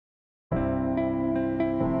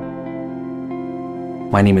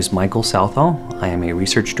My name is Michael Southall. I am a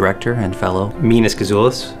research director and fellow. Menas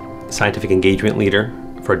Kisoulis, scientific engagement leader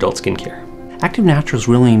for adult skincare. Active Naturals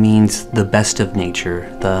really means the best of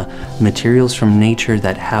nature, the materials from nature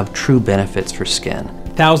that have true benefits for skin.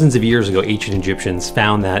 Thousands of years ago, ancient Egyptians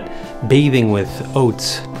found that bathing with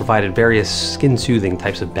oats provided various skin-soothing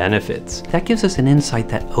types of benefits. That gives us an insight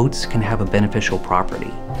that oats can have a beneficial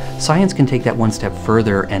property. Science can take that one step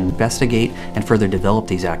further and investigate and further develop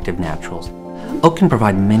these active naturals. Oat can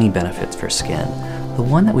provide many benefits for skin. The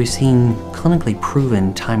one that we've seen clinically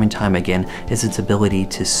proven time and time again is its ability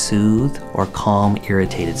to soothe or calm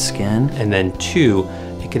irritated skin. And then two,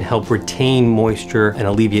 it can help retain moisture and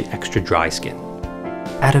alleviate extra dry skin.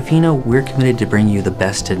 At AVEENO, we're committed to bring you the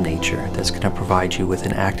best of nature that's going to provide you with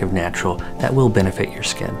an active natural that will benefit your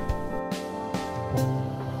skin.